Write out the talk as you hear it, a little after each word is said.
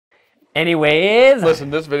Anyways. Listen,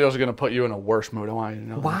 this video is going to put you in a worse mood. I want you to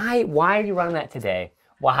know that. Why are you running that today?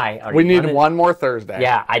 Why are we you need running... one more Thursday.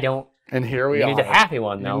 Yeah, I don't. And here we you are. need a happy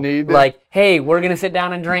one, though. You need like, hey, we're going to sit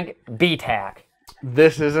down and drink BTAC.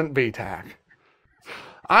 This isn't BTAC.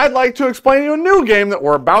 I'd like to explain to you a new game that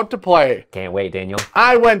we're about to play. Can't wait, Daniel.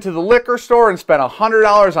 I went to the liquor store and spent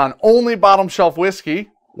 $100 on only bottom shelf whiskey.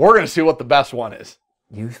 We're going to see what the best one is.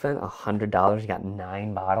 You spent $100, you got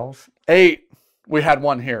 9 bottles? 8. We had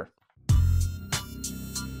one here.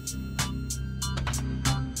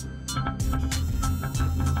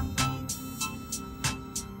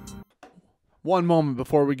 One moment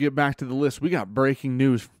before we get back to the list, we got breaking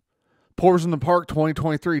news. Pours in the Park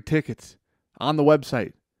 2023 tickets on the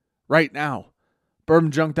website right now.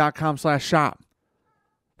 Bourbonjunk.com/shop.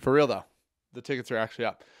 For real though, the tickets are actually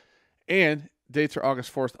up. And dates are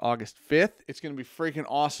August 4th, August 5th. It's going to be freaking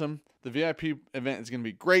awesome. The VIP event is going to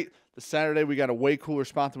be great. The Saturday, we got a way cooler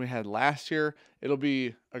spot than we had last year. It'll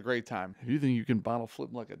be a great time. If you think you can bottle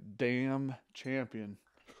flip like a damn champion.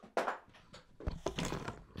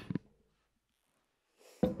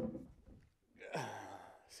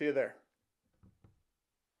 See you there.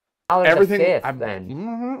 Everything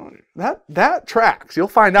then. That tracks. You'll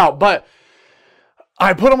find out. But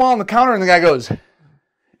I put them all on the counter and the guy goes,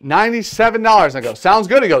 $97. I go, sounds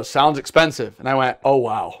good. He goes, sounds expensive. And I went, oh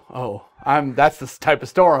wow. Oh, that's the type of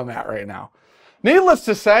store I'm at right now. Needless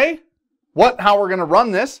to say, how we're gonna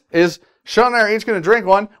run this is Sean and I are each gonna drink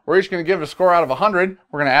one. We're each gonna give it a score out of 100.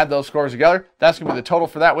 We're gonna add those scores together. That's gonna be the total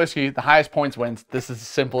for that whiskey. The highest points wins. This is as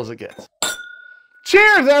simple as it gets.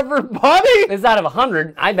 Cheers, everybody! It's out of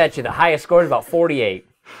 100. I bet you the highest score is about 48.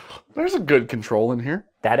 There's a good control in here.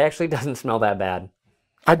 That actually doesn't smell that bad.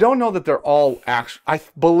 I don't know that they're all actually. I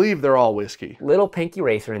believe they're all whiskey. Little pink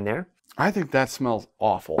eraser in there. I think that smells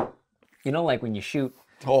awful. You know, like when you shoot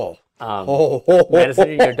medicine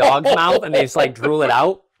in your dog's mouth and they just like drool it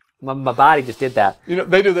out? My body just did that. You know,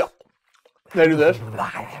 they do that. They do this.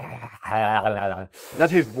 That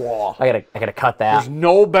tastes raw. I gotta cut that. There's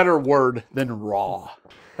no better word than raw.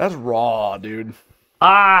 That's raw, dude.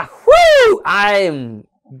 Whoo! I'm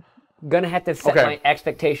gonna have to set my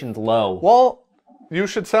expectations low. Well, you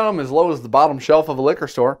should set them as low as the bottom shelf of a liquor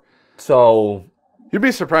store. So you'd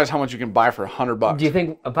be surprised how much you can buy for $100. Do you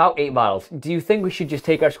think about 8 bottles? Do you think we should just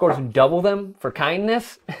take our scores and double them for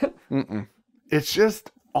kindness? It's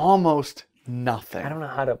just almost nothing. I don't know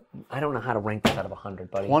how to rank this out of 100,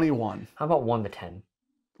 buddy. 21. How about 1 to 10?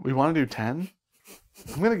 We want to do 10?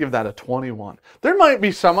 I'm going to give that a 21. There might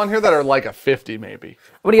be some on here that are like a 50 maybe.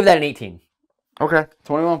 I'm going to give that an 18. Okay.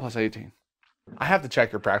 21 plus 18. I have to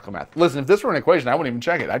check your practical math. Listen, if this were an equation, I wouldn't even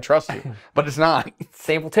check it. I trust you. But it's not.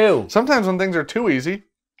 Sample 2. Sometimes when things are too easy,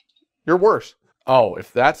 you're worse. Oh,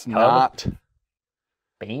 if that's not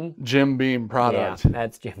Beam? Jim Beam product. Yeah,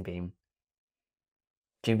 that's Jim Beam.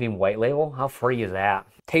 Jim Beam White Label? How free is that?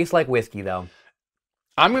 Tastes like whiskey, though.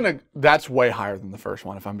 That's way higher than the first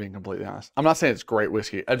one, if I'm being completely honest. I'm not saying it's great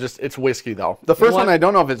whiskey. It's whiskey, though. The first one, I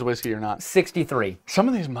don't know if it's whiskey or not. 63. Some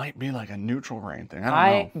of these might be like a neutral grain thing.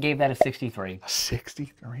 I gave that a 63. A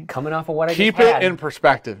 63? Coming off of what I Keep just had. it in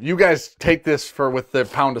perspective. You guys take this with the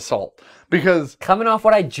pound of salt. Because coming off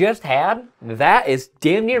what I just had, that is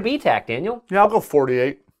damn near BTAC, Daniel. Yeah, I'll go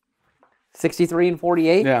 48. 63 and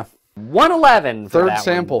 48? Yeah. 111 for Third that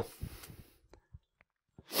sample. One.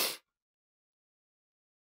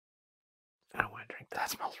 I don't want to drink that. That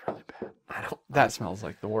smells really bad. That smells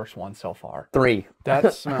like the worst one so far. 3.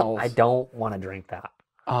 That smells... I don't want to drink that.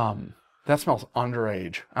 That smells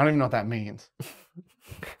underage. I don't even know what that means.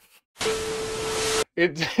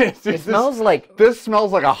 It smells like... This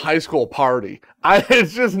smells like a high school party.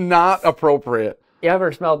 It's just not appropriate. You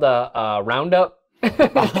ever smelled the Roundup?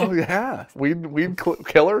 Oh, yeah. Weed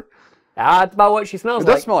killer? That's about what she smells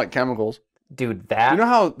like. It does smell like chemicals. Dude, that... You know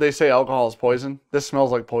how they say alcohol is poison? This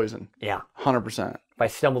smells like poison. Yeah. 100%. If I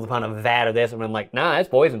stumbled upon a vat of this, I'm like, nah, that's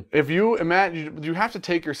poison. If you imagine... You have to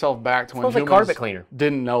take yourself back to when humans like carpet cleaner.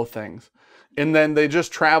 Didn't know things. And then they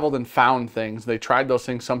just traveled and found things. They tried those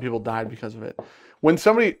things. Some people died because of it. When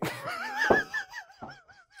somebody...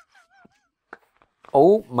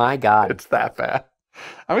 Oh, my God. It's that bad.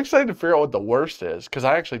 I'm excited to figure out what the worst is, because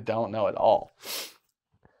I actually don't know at all.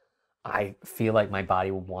 I feel like my body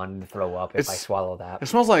would want to throw up if I swallow that. It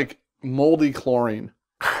smells like moldy chlorine.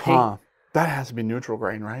 Huh. That has to be neutral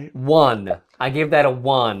grain, right? 1. I give that a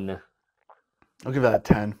 1. I'll give that a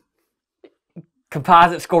 10.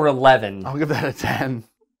 Composite score 11. I'll give that a 10.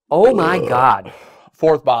 Oh my God.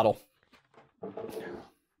 4th bottle.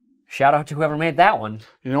 Shout out to whoever made that one.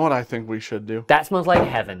 You know what I think we should do? That smells like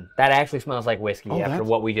heaven. That actually smells like whiskey after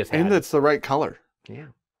what we just had. And it's the right color. Yeah.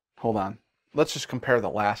 Hold on. let's just compare the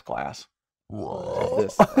last glass.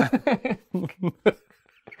 This.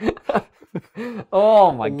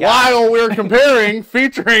 Oh my god! While we're comparing,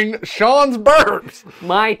 featuring Sean's burps.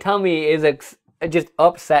 My tummy is just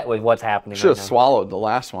upset with what's happening. Should right have now. swallowed the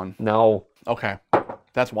last one. No. Okay.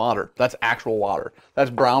 That's water. That's actual water. That's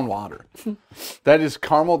brown water. That is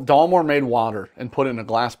caramel. Dalmore made water and put it in a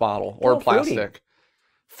glass bottle or plastic.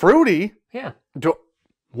 Fruity? Yeah.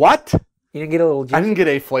 What? You didn't get a little juice? I didn't get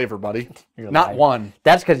a flavor, buddy. You're Not lying. one.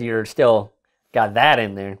 That's because you're still got that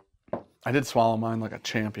in there. I did swallow mine like a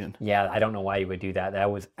champion. Yeah, I don't know why you would do that.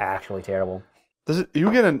 That was actually terrible. Did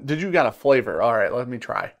you get a flavor? All right, let me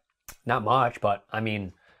try. Not much, but I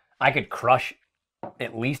mean, I could crush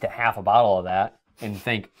at least a half a bottle of that and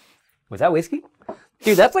think, was that whiskey?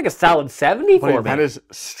 Dude, that's like a solid 70 for me. That is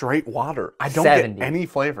straight water. I don't 70. get any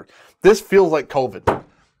flavor. This feels like COVID.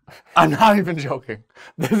 I'm not even joking.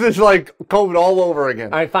 This is like COVID all over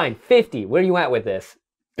again. All right, fine. 50. Where are you at with this?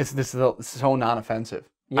 This is so non-offensive.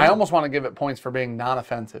 Yeah. I almost want to give it points for being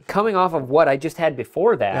non-offensive. Coming off of what I just had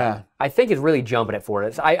before that, Yeah. I think it's really jumping it for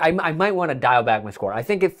it. I might want to dial back my score. I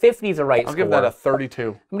think if 50 is the right I'll score. give that a 32.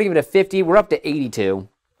 I'm going to give it a 50. We're up to 82.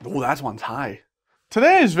 Oh, that one's high.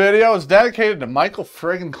 Today's video is dedicated to Michael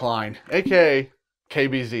friggin' Klein, a.k.a.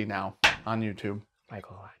 KBZ now on YouTube.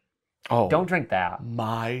 Michael, Oh, don't drink that.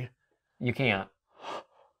 my. You can't.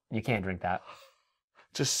 You can't drink that.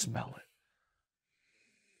 Just smell it.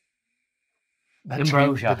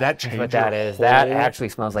 Ambrosia. Did that That's change what that your is. That whole- actually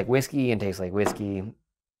smells like whiskey and tastes like whiskey.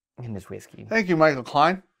 And it's whiskey. Thank you, Michael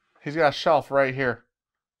Klein. He's got a shelf right here.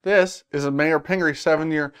 This is a Mayor Pingree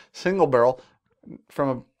 7-year single barrel from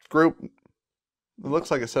a group. It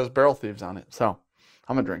looks like it says Barrel Thieves on it. So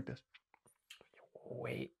I'm going to drink this.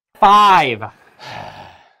 Wait. 5.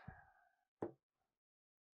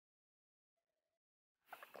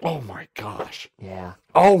 Oh my gosh. Yeah.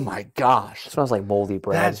 Oh my gosh. It smells like moldy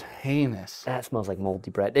bread. That's heinous. That smells like moldy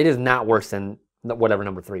bread. It is not worse than whatever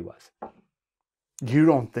number 3 was. You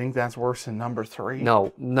don't think that's worse than number 3?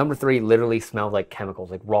 No, number 3 literally smelled like chemicals,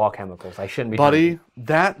 like raw chemicals. I shouldn't be. Buddy,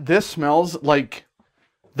 this smells like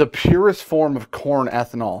the purest form of corn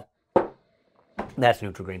ethanol. That's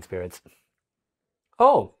neutral grain spirits.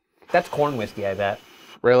 Oh, that's corn whiskey, I bet.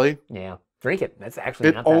 Really? Yeah. Drink it. That's actually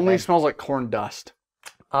It not that only bad. smells like corn dust.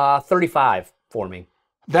 35 for me.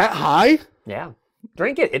 That high? Yeah.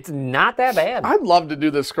 Drink it. It's not that bad. I'd love to do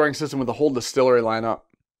this scoring system with the whole distillery lineup.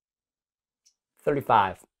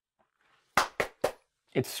 35.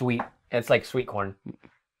 It's sweet. It's like sweet corn.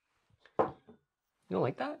 You don't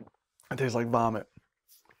like that? It tastes like vomit.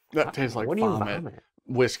 That tastes like What do you vomit. vomit?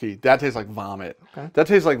 Whiskey. That tastes like vomit. Okay. That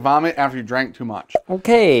tastes like vomit after you drank too much.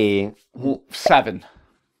 Okay. 7.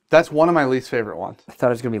 That's one of my least favorite ones. I thought it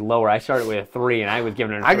was going to be lower. I started with a 3 and I was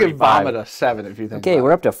giving it a I 35. give vomit a 7 if you think Okay, about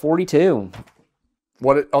we're up to 42.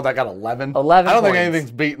 it. Oh, that got 11? 11 I don't think points.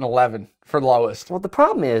 anything's beating 11 for lowest. Well, the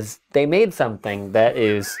problem is they made something that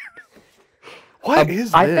is... What is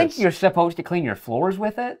this? I think you're supposed to clean your floors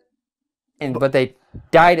with it, but they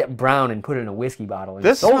dyed it brown and put it in a whiskey bottle. And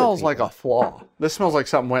This sold it to smells like people. a flaw. This smells like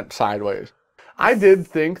something went sideways. I did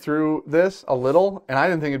think through this a little, and I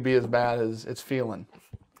didn't think it'd be as bad as it's feeling.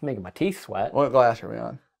 It's making my teeth sweat. What glass are we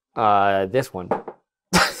on? This one.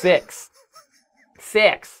 6.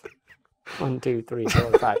 6. 1, 2, 3,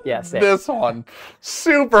 4, 5. Yeah, 6. This one.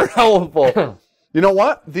 Super helpful. You know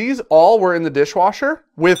what? These all were in the dishwasher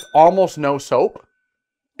with almost no soap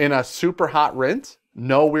in a super hot rinse.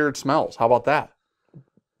 No weird smells. How about that?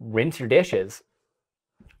 Rinse your dishes.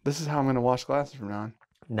 This is how I'm going to wash glasses from now on.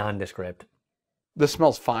 Nondescript. This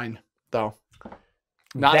smells fine, though.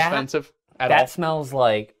 Not That- offensive at That all. smells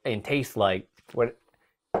like and tastes like what?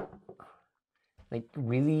 Like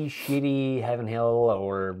really shitty Heaven Hill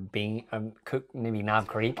or maybe Knob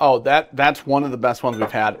Creek. Oh, that's one of the best ones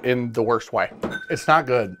we've had in the worst way. It's not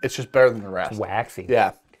good. It's just better than the rest. Waxy.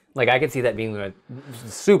 Yeah. Like I could see that being a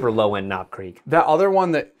super low end Knob Creek. That other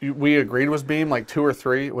one that we agreed was Beam, like 2 or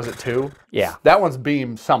 3, was it 2? Yeah. That one's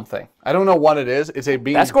Beam something. I don't know what it is. It's a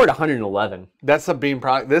Beam. That scored 111. That's a Beam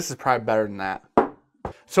product. This is probably better than that.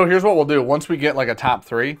 So here's what we'll do. Once we get like a top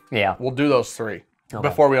 3, Yeah. we'll do those 3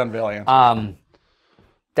 before we unveil the answer.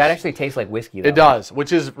 That actually tastes like whiskey though. It does,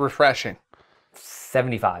 which is refreshing.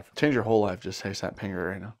 75. Change your whole life. Just taste that Pingree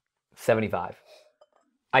right now. 75.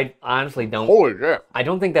 I honestly don't. Holy shit. I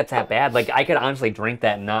don't think that's that bad. Like I could honestly drink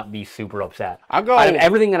that and not be super upset. I'll go. Out of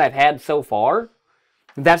everything that I've had so far,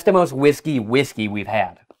 that's the most whiskey we've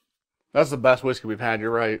had. That's the best whiskey we've had.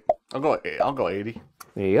 You're right. I'll go 80.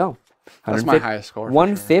 There you go. That's my highest score. for sure.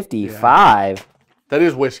 155. That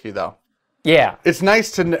is whiskey though. Yeah. It's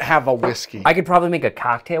nice to have a whiskey. I could probably make a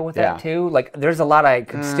cocktail with that too. Like, there's a lot I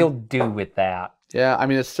could still do with that. Yeah, I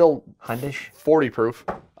mean, it's still Hundish? 40 proof.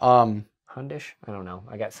 Hundish? I don't know.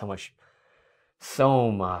 I got so much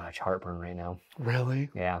heartburn right now. Really?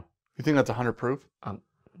 Yeah. You think that's 100 proof? I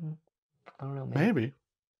don't know. Maybe.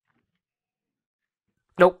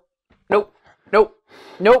 Nope.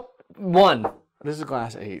 1. This is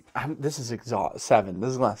glass 8. This is 7. This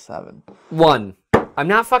is glass 7. 1. I'm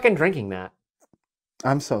not fucking drinking that.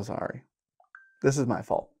 I'm so sorry. This is my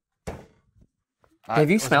fault. Have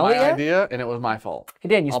you smelled it yet? It was my idea, and it was my fault. Hey,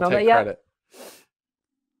 Dan, you smelled that take yet? Credit.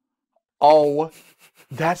 Oh,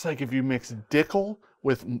 that's like if you mix Dickel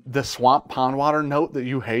with the swamp pond water note that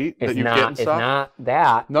you hate, that you get and stuff. It's not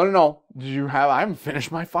that. No. I haven't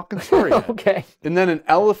finished my fucking story yet. Okay. And then an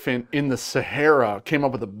elephant in the Sahara came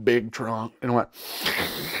up with a big trunk and went,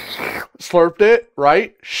 slurped it,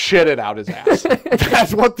 right? Shit it out his ass.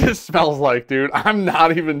 That's what this smells like, dude. I'm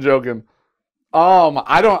not even joking.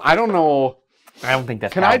 I don't know. I don't think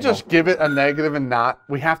that's Can I just give it a negative and not?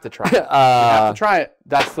 We have to try it. We have to try it.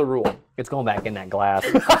 That's the rule. It's going back in that glass.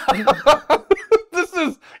 This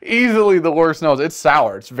is easily the worst nose. It's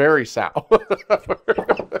sour. It's very sour.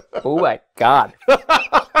 Oh my God.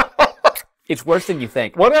 It's worse than you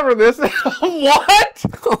think. Whatever this is. What?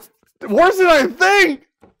 Worse than I think.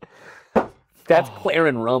 That's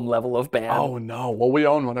Claren rum level of bad. Oh no. Well, we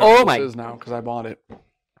own whatever this is now because I bought it.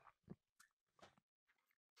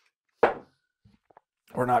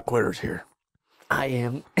 We're not quitters here. I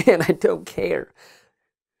am, and I don't care.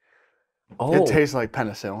 Oh. It tastes like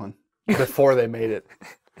penicillin before they made it.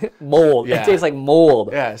 Mold. Yeah. It tastes like mold.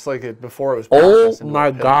 Yeah, it's like it before it was Oh processed into my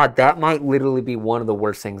a pill. God, that might literally be one of the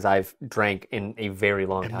worst things I've drank in a very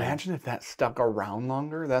long time. Imagine if that stuck around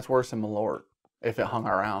longer. That's worse than Malort if it hung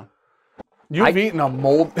around. You've eaten a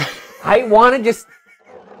mold. I want to just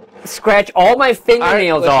scratch all my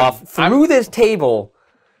fingernails off through this table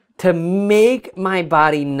to make my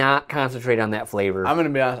body not concentrate on that flavor. I'm going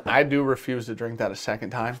to be honest. I do refuse to drink that a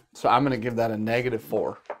second time. So I'm going to give that a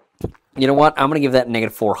 -4. You know what? I'm going to give that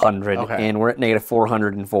 -400. Okay. And we're at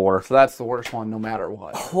 -404. So that's the worst one no matter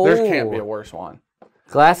what. There can't be a worse one.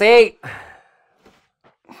 Glass 8.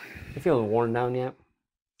 You feeling worn down yet?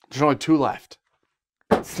 There's only 2 left.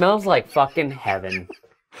 It smells like fucking heaven.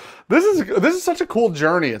 This is such a cool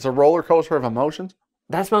journey. It's a roller coaster of emotions.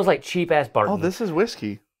 That smells like cheap-ass Barton. Oh, this is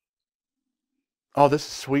whiskey. Oh, this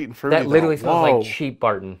is sweet and fruity. That literally though. smells Whoa. like cheap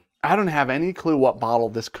Barton. I don't have any clue what bottle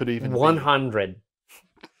this could even 100. be.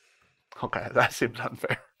 Okay, that seems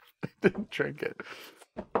unfair. I didn't drink it.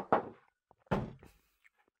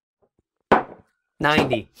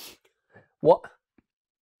 90. What?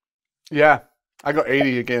 Yeah, I go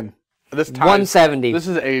 80 again. This time, 170. This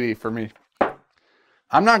is 80 for me.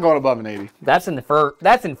 I'm not going above an 80. That's in the first.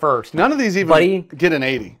 That's in first. None of these even Buddy. get an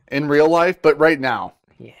 80 in real life, but right now,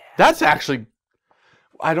 Yeah. that's actually,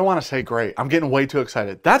 I don't want to say great. I'm getting way too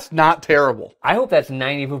excited. That's not terrible. I hope that's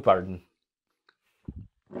 90 proof Barton.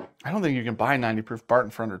 I don't think you can buy 90 proof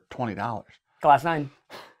Barton for under $20. Glass 9.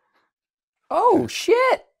 Oh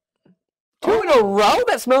shit! 2 in a row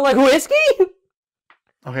that smell like whiskey.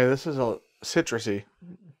 Okay, this is a citrusy.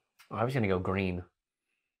 Oh, I was gonna go green.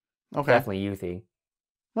 Okay. Definitely youthy.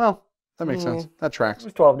 Well, that makes sense. That tracks. It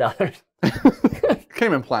was $12.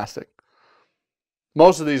 Came in plastic.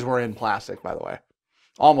 Most of these were in plastic, by the way.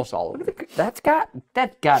 Almost all of them. That's got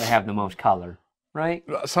to have the most color, right?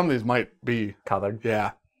 Some of these might be. Colored.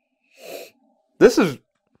 Yeah. This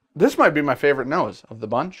might be my favorite nose of the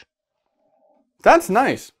bunch. That's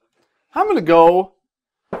nice. I'm going to go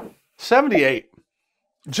 78.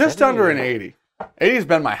 Just 78. under an 80. 80's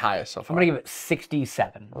been my highest so far. I'm gonna give it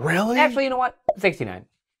 67. Really? Actually, you know what? 69.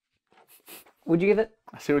 Would you give it?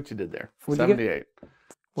 I see what you did there. What'd you give 78.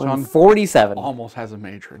 So I'm 47. almost has a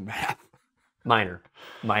major in math. Minor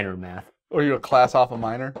math. Or you a class off a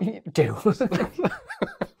minor? 2.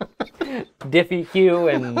 Diffie Q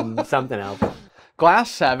and something else. Glass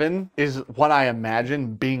 7 is what I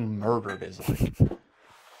imagine being murdered is like.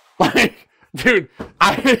 Like, dude,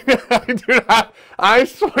 I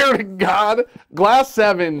swear to God, Glass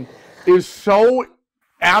 7 is so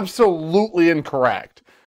absolutely incorrect.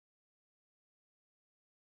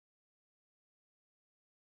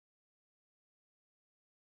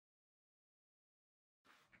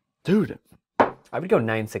 Dude. I would go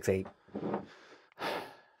 968.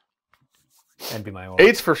 That'd be my order.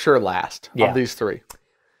 8's for sure last of these 3.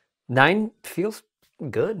 9 feels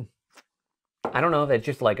good. I don't know if that's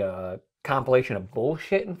just like a compilation of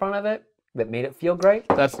bullshit in front of it that made it feel great.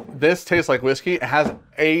 This tastes like whiskey. It has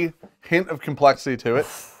a hint of complexity to it.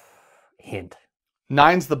 Hint.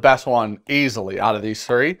 9's the best one easily out of these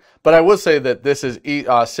 3. But I would say that this is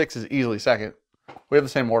 6 is easily second. We have the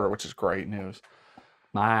same order, which is great news.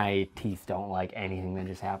 My teeth don't like anything that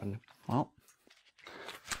just happened. Well.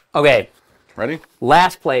 Okay. Ready?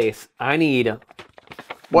 Last place. I need...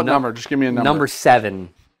 What number? Just give me a number. Number 7.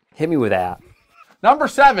 Hit me with that. Number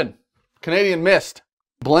 7. Canadian Mist.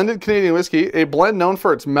 Blended Canadian whiskey. A blend known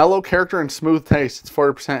for its mellow character and smooth taste. It's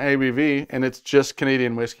 40% ABV, and it's just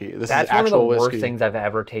Canadian whiskey. That's is actual one of the whiskey. worst things I've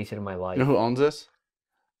ever tasted in my life. You know who owns this?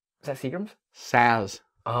 Is that Seagram's? Saz.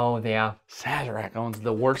 Oh, yeah. Sazerac owns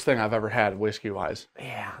the worst thing I've ever had whiskey-wise.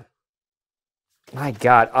 Yeah. My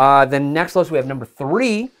God. The next list we have number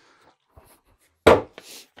 3.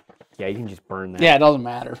 Yeah, you can just burn that. Yeah, it doesn't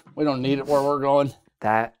matter. We don't need it where we're going.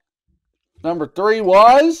 That. Number 3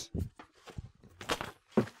 was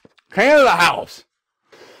Canada House.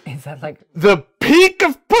 Is that like... The peak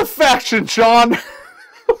of perfection, Sean.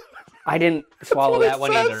 I didn't swallow that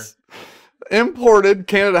one either. Imported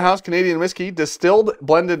Canada House Canadian whiskey, distilled,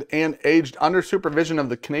 blended, and aged under supervision of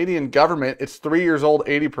the Canadian government. It's 3 years old,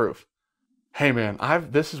 80 proof. Hey, man,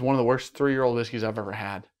 this is one of the worst 3-year-old whiskeys I've ever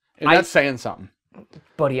had. And that's saying something.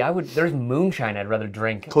 Buddy, there's moonshine I'd rather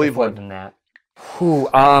drink Cleveland than that. Whew,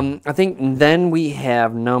 I think then we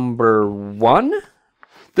have number 1.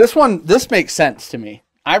 This makes sense to me.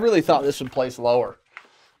 I really thought this would place lower.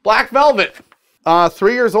 Black Velvet.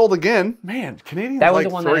 3 years old again. Man, Canadian. That was like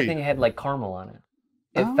the one 3. that I think had like caramel on it.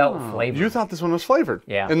 It felt flavored. You thought this one was flavored.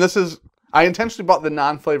 Yeah. And this is, I intentionally bought the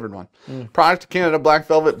non-flavored one. Product of Canada, Black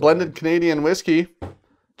Velvet, blended Canadian whiskey.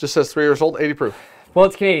 Just says 3 years old, 80 proof. Well,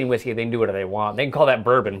 it's Canadian whiskey. They can do whatever they want. They can call that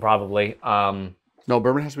bourbon, probably. No,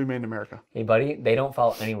 bourbon has to be made in America. Hey, buddy, they don't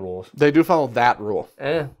follow any rules. They do follow that rule.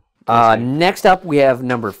 Next up, we have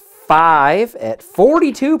number 5 at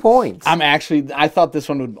 42 points. I thought this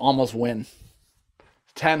one would almost win.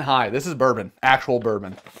 10 high. This is bourbon. Actual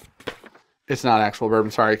bourbon. It's not actual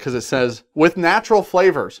bourbon, sorry, because it says with natural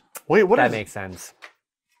flavors. Wait, what that makes sense.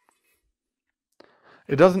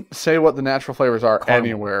 It doesn't say what the natural flavors are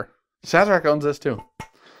anywhere. Sazerac owns this too.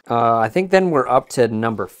 I think then we're up to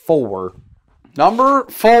number 4. Number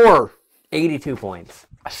 4. 82 points.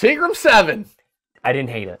 Seagram 7. I didn't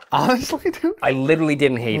hate it. Honestly, dude. I literally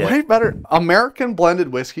didn't hate it. Way better. American blended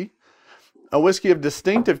whiskey. A whiskey of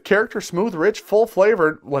distinctive character, smooth, rich, full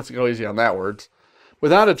flavored. Let's go easy on that words.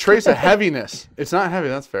 Without a trace of heaviness. It's not heavy,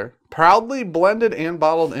 that's fair. Proudly blended and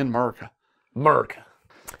bottled in America. America.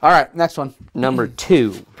 All right, next one. Number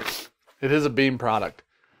 2. It is a Beam product.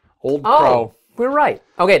 Old Oh, Crow. we're right.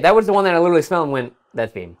 Okay, that was the one that I literally smelled and went,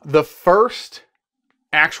 that's Beam. The first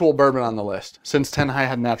actual bourbon on the list, since 10 High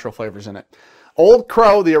had natural flavors in it. Old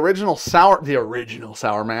Crow, the original sour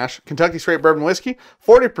mash, Kentucky straight bourbon whiskey,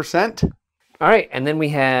 40%. All right, and then we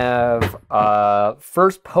have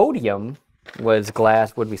first podium was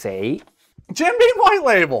glass, would we say 8? Jim Beam White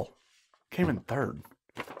Label. Came in 3rd.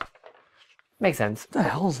 Makes sense. What the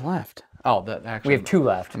hell's left? Oh, that actually. We have 2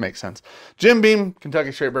 left. Makes sense. Jim Beam,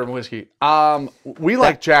 Kentucky straight bourbon whiskey. We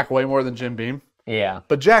like Jack way more than Jim Beam. Yeah.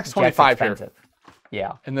 But Jack's 25 here. expensive.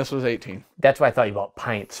 Yeah. And this was 18. That's why I thought you bought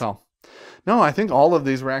pints. So, no, I think all of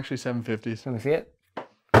these were actually 750s. Can we see it?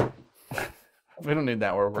 We don't need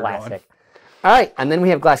that where we're going. Plastic. All right, and then we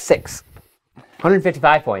have glass 6.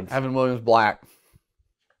 155 points. Evan Williams Black.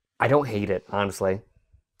 I don't hate it, honestly.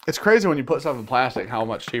 It's crazy when you put stuff in plastic how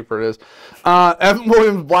much cheaper it is. Evan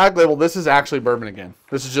Williams Black Label. This is actually bourbon again.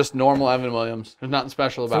 This is just normal Evan Williams. There's nothing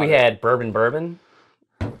special about it. So we had bourbon.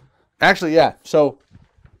 Actually, yeah. So,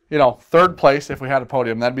 3rd place if we had a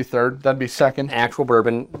podium. That'd be 3rd. That'd be 2nd. Actual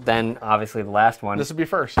bourbon. Then, obviously, the last one. This would be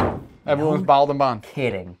 1st. Evan Williams Bottled and Bond.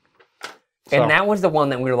 Kidding. So, and that was the one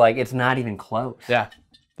that we were like, it's not even close. Yeah.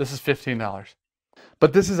 This is $15.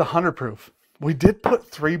 But this is 100 proof. We did put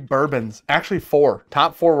 3 bourbons. Actually, 4.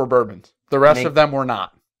 Top 4 were bourbons. The rest of them were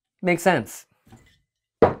not. Makes sense.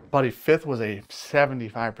 Buddy, 5th was a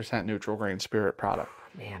 75% neutral grain spirit product.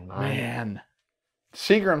 Man.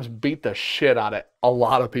 Seagram's beat the shit out of a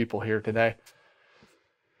lot of people here today.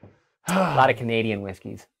 A lot of Canadian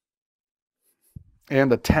whiskeys.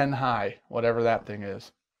 And a 10 high, whatever that thing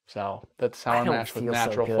is. So that's sour don't mash with feel so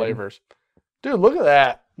natural good. flavors. Dude, look at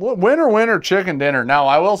that. Winner, chicken dinner. Now,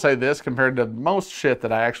 I will say this, compared to most shit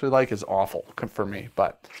that I actually like is awful for me.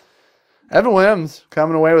 But Evan Williams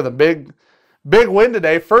coming away with a big win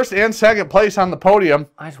today. 1st and 2nd place on the podium.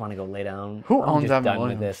 I just want to go lay down. Who I'm owns just Evan done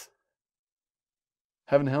Williams? with this.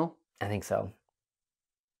 Heaven Hill? I think so.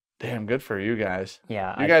 Damn, good for you guys.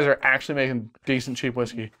 Yeah. You guys are actually making decent, cheap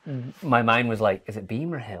whiskey. My mind was like, is it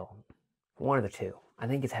Beam or Hill? One of the two. I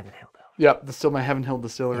think it's Heaven Hill, though. Yep, that's still my Heaven Hill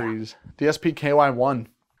Distilleries. DSP KY1.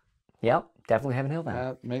 Yep. Definitely Heaven Hill then.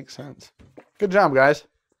 That makes sense. Good job, guys.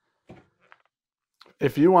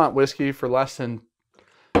 If you want whiskey for less than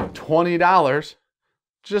 $20,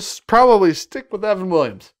 just probably stick with Evan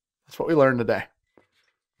Williams. That's what we learned today.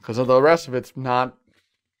 Because of the rest of it's not.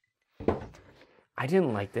 I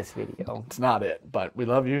didn't like this video. It's not it, but we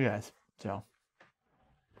love you guys. So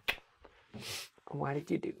Why did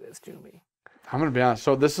you do this to me? I'm gonna be honest.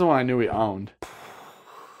 So this is one I knew we owned.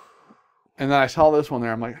 And then I saw this one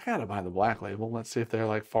there. I'm like, I gotta buy the black label. Let's see if they're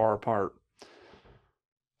like far apart.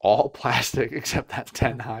 All plastic except that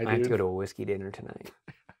 10 high, I have to dude. go to a whiskey dinner tonight.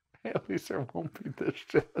 At least there won't be this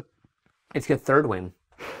shit. It's a third win.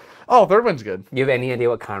 Oh, third one's good. You have any idea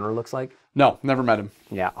what Connor looks like? No, never met him.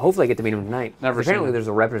 Yeah, hopefully I get to meet him tonight. Never Apparently seen him. there's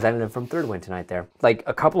a representative from Third Win tonight there. Like,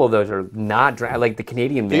 a couple of those are not, like the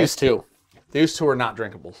Canadian These Mist. two. These two are not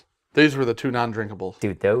drinkables. These were the two non-drinkables.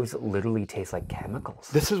 Dude, those literally taste like chemicals.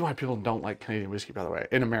 This is why people don't like Canadian whiskey, by the way,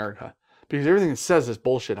 in America. Because everything that says this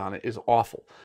bullshit on it is awful.